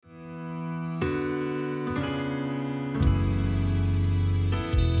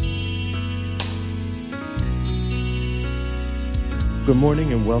Good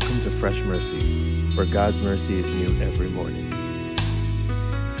morning and welcome to Fresh Mercy, where God's mercy is new every morning.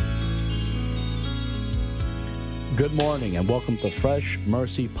 Good morning and welcome to Fresh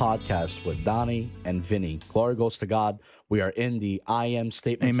Mercy Podcast with Donnie and Vinny. Glory goes to God. We are in the I am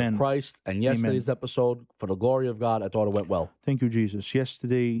statements Amen. of Christ. And yesterday's episode, for the glory of God, I thought it went well. Thank you, Jesus.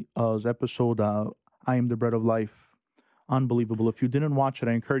 Yesterday's episode, I am the bread of life. Unbelievable. If you didn't watch it,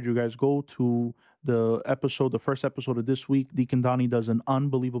 I encourage you guys, go to the first episode of this week. Deacon Donnie does an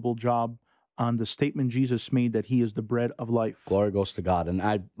unbelievable job on the statement Jesus made that he is the bread of life. Glory goes to God. And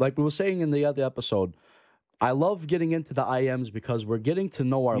like we were saying in the other episode, I love getting into the I ams because we're getting to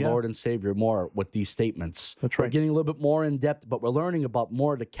know our Lord and Savior more with these statements. That's right. We're getting a little bit more in depth, but we're learning about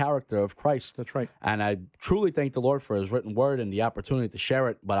more of the character of Christ. That's right. And I truly thank the Lord for his written word and the opportunity to share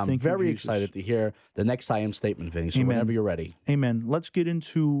it. But I'm Thank you, very Jesus. excited to hear the next I am statement, Vinny. So Amen. whenever you're ready. Amen. Let's get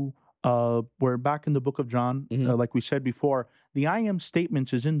into, we're back in the book of John. Like we said before, the I am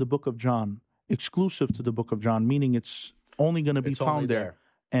statements is in the book of John, exclusive to the book of John, meaning it's only going to be It's only found there.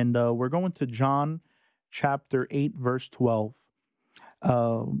 And we're going to John chapter 8, verse 12.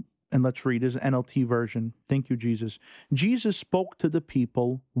 And let's read this NLT version. Thank you, Jesus. Jesus spoke to the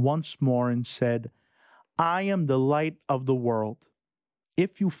people once more and said, I am the light of the world.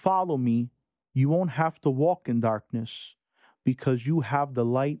 If you follow me, you won't have to walk in darkness because you have the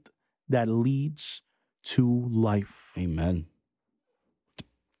light that leads to life. Amen.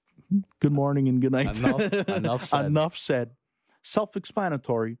 Good morning and good night. Enough said. Enough said.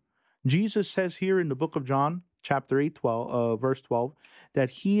 Self-explanatory. Jesus says here in the book of John, chapter 8, verse 12,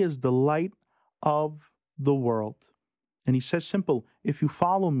 that he is the light of the world. And he says simple, if you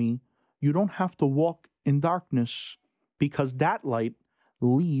follow me, you don't have to walk in darkness because that light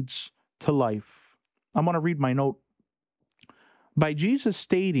leads to life. I'm going to read my note. By Jesus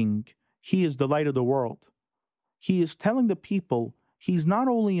stating he is the light of the world, he is telling the people he's not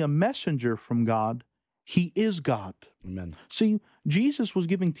only a messenger from God, he is God. Amen. See, Jesus was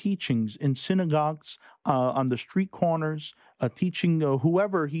giving teachings in synagogues, on the street corners, teaching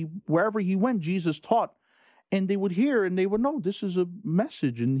wherever he went, Jesus taught. And they would hear and they would know this is a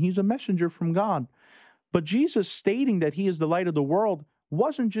message and he's a messenger from God. But Jesus stating that he is the light of the world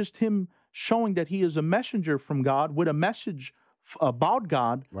wasn't just him showing that he is a messenger from God with a message about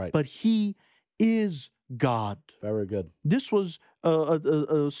God, Right. but he is God. Very good. This was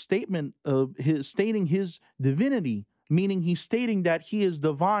a statement of his stating his divinity, meaning he's stating that he is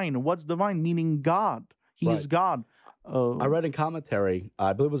divine. What's divine? Meaning God. He is God. I read in commentary,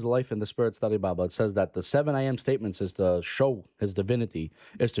 I believe it was the Life in the Spirit Study Bible, it says that the 7 I am statements is to show his divinity,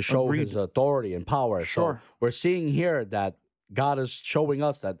 is to show his authority and power. Sure. So we're seeing here that God is showing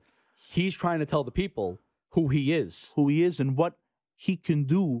us that he's trying to tell the people who he is. Who he is and what he can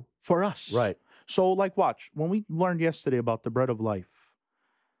do for us. Right. So, like, watch, when we learned yesterday about the bread of life,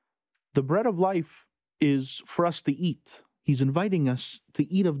 the bread of life is for us to eat. He's inviting us to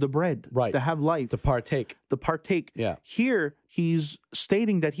eat of the bread, Right. to have life, To partake. to partake. Yeah. Here, he's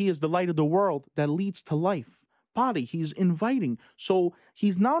stating that he is the light of the world that leads to life. Body, he's inviting. So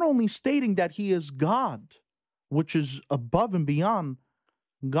he's not only stating that he is God, which is above and beyond,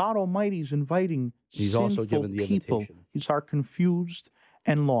 God Almighty is inviting He's sinful also given the people. invitation. These are confused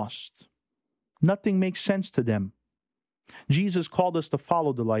and lost. Nothing makes sense to them. Jesus called us to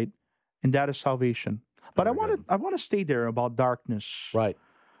follow the light, and that is salvation. But I want to stay there about darkness. Right.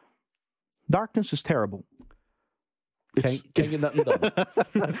 Darkness is terrible. Can't get nothing done.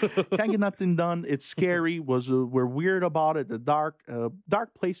 Can't get nothing done. It's scary. We're weird about it. The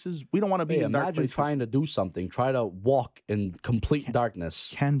dark places. We don't want to be Hey, in dark imagine places. trying to do something, try to walk in complete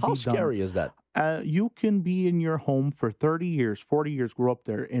darkness. Can be How done. scary is that? You can be in your home for 30 years, 40 years, grow up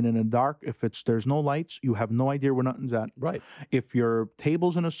there, and in the dark, if there's no lights, you have no idea where nothing's at. Right. If your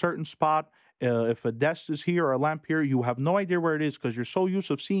table's in a certain spot, if a desk is here or a lamp here, you have no idea where it is because you're so used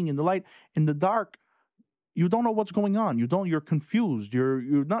to seeing in the light. In the dark, you don't know what's going on. You're confused. You're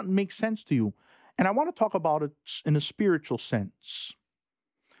nothing makes sense to you. And I want to talk about it in a spiritual sense.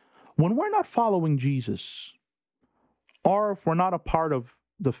 When we're not following Jesus, or if we're not a part of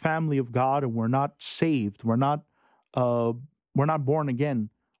the family of God and we're not saved, we're not born again,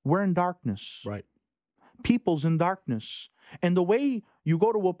 we're in darkness. Right. People's in darkness. And the way you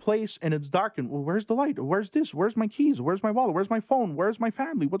go to a place and it's darkened, well, where's the light? Where's this? Where's my keys? Where's my wallet? Where's my phone? Where's my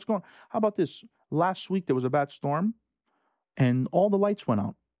family? What's going on? How about this? Last week there was a bad storm and all the lights went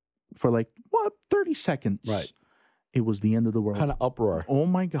out for 30 seconds. Right. It was the end of the world. Kind of uproar. Oh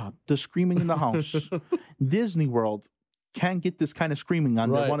my God. The screaming in the house. Disney World can't get this kind of screaming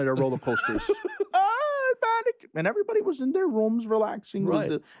on Right. one of their roller coasters. Panic. And everybody was in their rooms relaxing.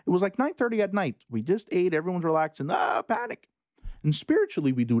 Right. It was like 9:30 at night. We just ate. Everyone's relaxing. Panic. And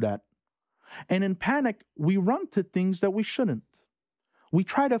spiritually, we do that. And in panic, we run to things that we shouldn't. We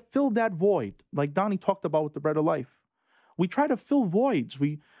try to fill that void, like Donnie talked about with the bread of life. We try to fill voids.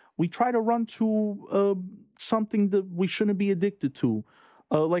 We try to run to something that we shouldn't be addicted to,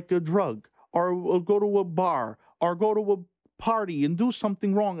 like a drug, or go to a bar, or go to a party and do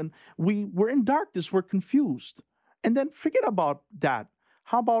something wrong. And we're in darkness. We're confused. And then forget about that.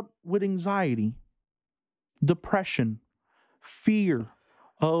 How about with anxiety, depression, fear?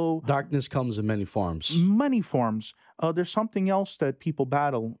 Darkness comes in many forms. Many forms. There's something else that people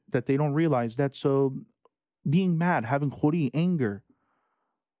battle that they don't realize. That's being mad, having khuri, anger.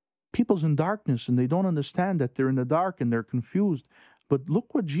 People's in darkness and they don't understand that they're in the dark and they're confused. But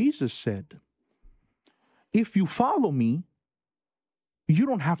look what Jesus said. If you follow me, you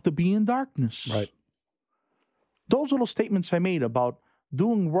don't have to be in darkness. Right. Those little statements I made about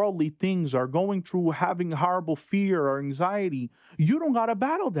doing worldly things or going through having horrible fear or anxiety, you don't got to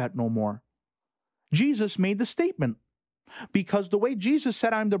battle that no more. Jesus made the statement. Because the way Jesus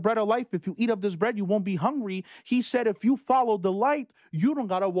said, I'm the bread of life, if you eat of this bread, you won't be hungry. He said, if you follow the light, you don't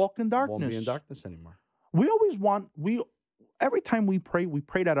got to walk in darkness. Won't be in darkness anymore. Every time we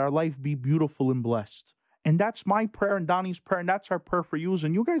pray that our life be beautiful and blessed. And that's my prayer and Donnie's prayer, and that's our prayer for you.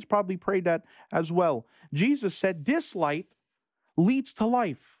 And you guys probably prayed that as well. Jesus said, this light leads to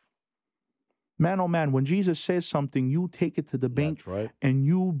life. Man, oh man, when Jesus says something, you take it to the bank and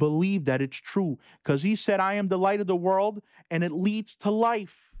you believe that it's true. Because he said, I am the light of the world, and it leads to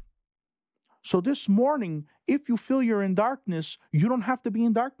life. So this morning, if you feel you're in darkness, you don't have to be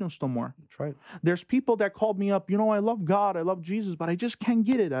in darkness no more. That's right. There's people that called me up, I love God, I love Jesus, but I just can't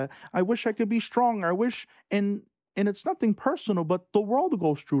get it. I wish I could be strong. I wish, and it's nothing personal, but the world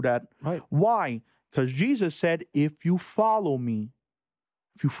goes through that. Right. Why? Because Jesus said, if you follow me,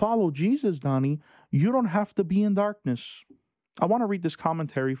 if you follow Jesus, Donnie, you don't have to be in darkness. I want to read this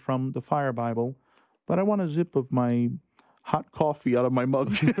commentary from the Fire Bible, but I want a zip of my hot coffee out of my mug.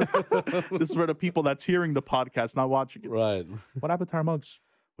 This is for the people that's hearing the podcast, not watching it. Right. What happened to our mugs?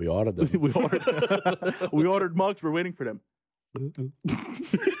 We ordered them. we ordered mugs. We're waiting for them.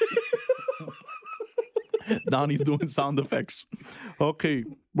 Donnie's doing sound effects. Okay,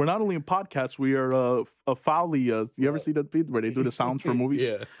 we're not only in podcasts, we are a Fowley. You ever see that beat where they do the sounds for movies?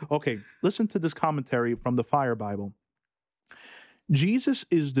 Yeah. Okay, listen to this commentary from the Fire Bible. Jesus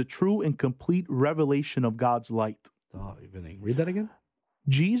is the true and complete revelation of God's light. Oh, read that again.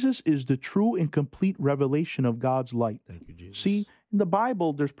 Jesus is the true and complete revelation of God's light. Thank you, Jesus. See, in the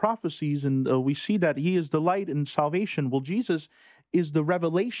Bible, there's prophecies, and we see that he is the light and salvation. Well, Jesus is the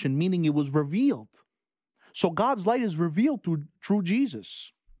revelation, meaning it was revealed. So God's light is revealed through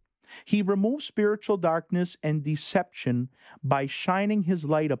Jesus. He removes spiritual darkness and deception by shining his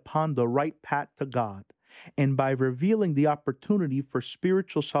light upon the right path to God and by revealing the opportunity for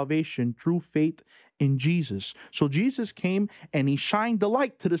spiritual salvation through faith in Jesus. So Jesus came and he shined the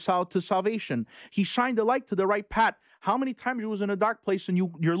light to salvation. He shined the light to the right path. How many times you was in a dark place and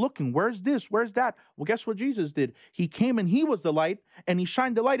you're looking, where's this, where's that? Well, guess what Jesus did? He came and he was the light, and he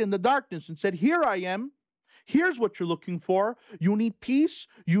shined the light in the darkness and said, here I am. Here's what you're looking for. You need peace.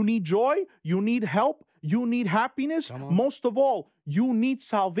 You need joy. You need help. You need happiness. Most of all, you need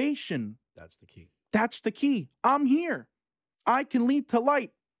salvation. That's the key. That's the key. I'm here. I can lead to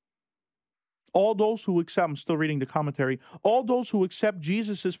light. All those who accept, I'm still reading the commentary, all those who accept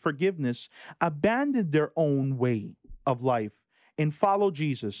Jesus' forgiveness abandon their own way of life and follow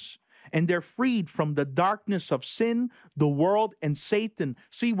Jesus. And they're freed from the darkness of sin, the world, and Satan.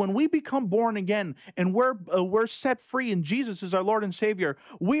 See, when we become born again and we're set free and Jesus is our Lord and Savior,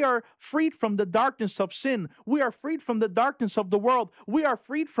 we are freed from the darkness of sin. We are freed from the darkness of the world. We are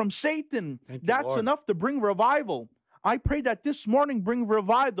freed from Satan. That's enough to bring revival. I pray that this morning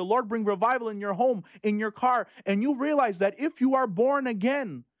the Lord bring revival in your home, in your car, and you realize that if you are born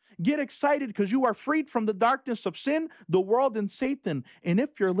again, get excited because you are freed from the darkness of sin, the world, and Satan. And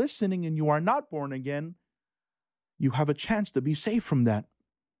if you're listening and you are not born again, you have a chance to be saved from that.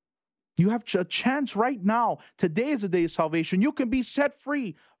 You have a chance right now. Today is the day of salvation. You can be set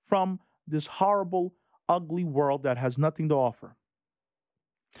free from this horrible, ugly world that has nothing to offer.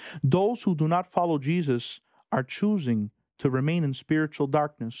 Those who do not follow Jesus are choosing to remain in spiritual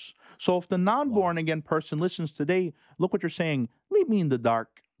darkness. So if the non-born again person listens today, look what you're saying. Leave me in the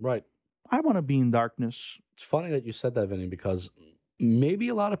dark. Right. I want to be in darkness. It's funny that you said that, Vinny, because maybe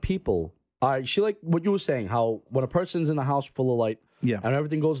a lot of people, I like what you were saying, how when a person's in a house full of light and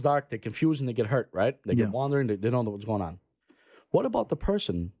everything goes dark, they're confused and they get hurt, right? They get wandering, they don't know what's going on. What about the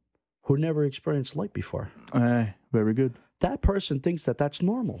person who never experienced light before. Very good. That person thinks that that's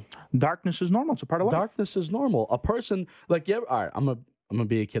normal. Darkness is normal. It's a part of life. Darkness is normal. A person like you ever, all right, I'm gonna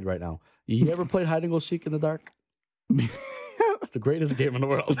be a kid right now. You ever played hide and go seek in the dark? It's the greatest game in the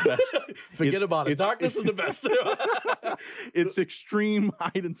world. Forget about it. Darkness is the best. It's extreme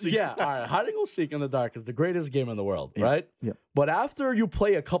hide and seek. Yeah, all right. Hide and go seek in the dark is the greatest game in the world, right? Yeah. But after you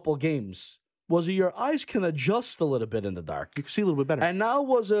play a couple games, your eyes can adjust a little bit in the dark, You can see a little bit better. and now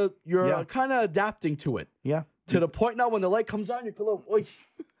you're Yeah. kind of adapting to it. Yeah. To the point now when the light comes on, you can look. Oy.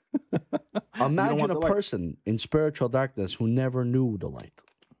 Imagine want a the light. person in spiritual darkness who never knew the light.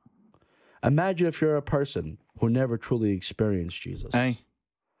 Imagine if you're a person who never truly experienced Jesus. Hey.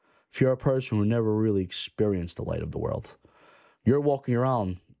 If you're a person who never really experienced the light of the world. You're walking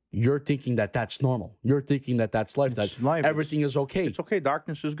around, you're thinking that that's normal. You're thinking that that's life, It's that life. everything is okay. It's okay.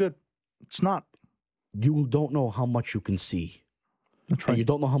 Darkness is good. It's not. You don't know how much you can see. That's And right. you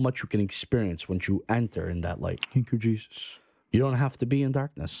don't know how much you can experience once you enter in that light. Thank you, Jesus. You don't have to be in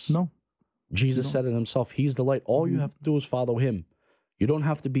darkness. No. Jesus said it himself. He's the light. All you have to do is follow him. You don't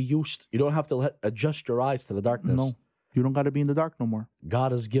have to be used. You don't have to adjust your eyes to the darkness. No. You don't got to be in the dark no more.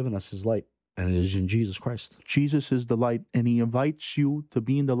 God has given us his light, and it is in Jesus Christ. Jesus is the light, and he invites you to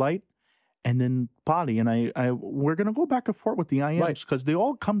be in the light. And then body, and we're gonna go back and forth with the I ams Right. because they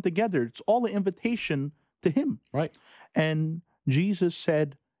all come together. It's all an invitation to him. Right. And Jesus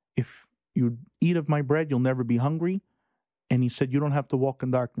said, "If you eat of my bread, you'll never be hungry." And he said, "You don't have to walk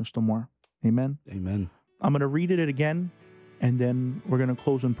in darkness no more." Amen. Amen. I'm gonna read it again, and then we're gonna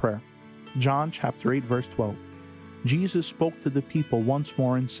close in prayer. John chapter 8, verse 12. Jesus spoke to the people once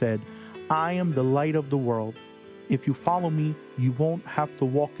more and said, "I am the light of the world. If you follow me, you won't have to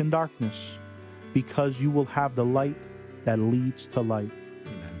walk in darkness, because you will have the light that leads to life."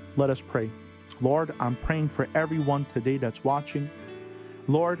 Amen. Let us pray. Lord, I'm praying for everyone today that's watching.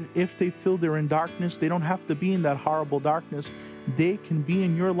 Lord, if they feel they're in darkness, they don't have to be in that horrible darkness. They can be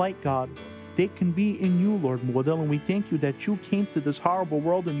in your light, God. They can be in you, Lord Muadil, and we thank you that you came to this horrible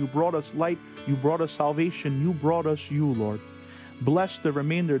world and you brought us light, you brought us salvation, you brought us you, Lord. Bless the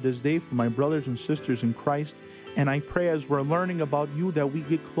remainder of this day for my brothers and sisters in Christ, and I pray as we're learning about you that we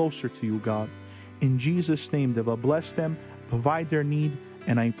get closer to you, God. In Jesus' name, that will bless them, provide their need,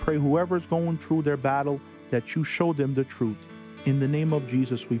 and I pray whoever's going through their battle, that you show them the truth. In the name of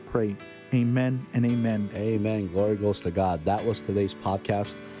Jesus we pray. Amen and amen. Amen. Glory goes to God. That was today's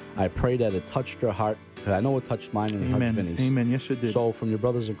podcast. I pray that it touched your heart, because I know it touched mine and it touched Amen. Vinny's. Amen. Yes, it did. So from your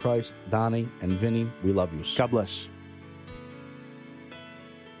brothers in Christ, Donnie and Vinny, we love you. God bless.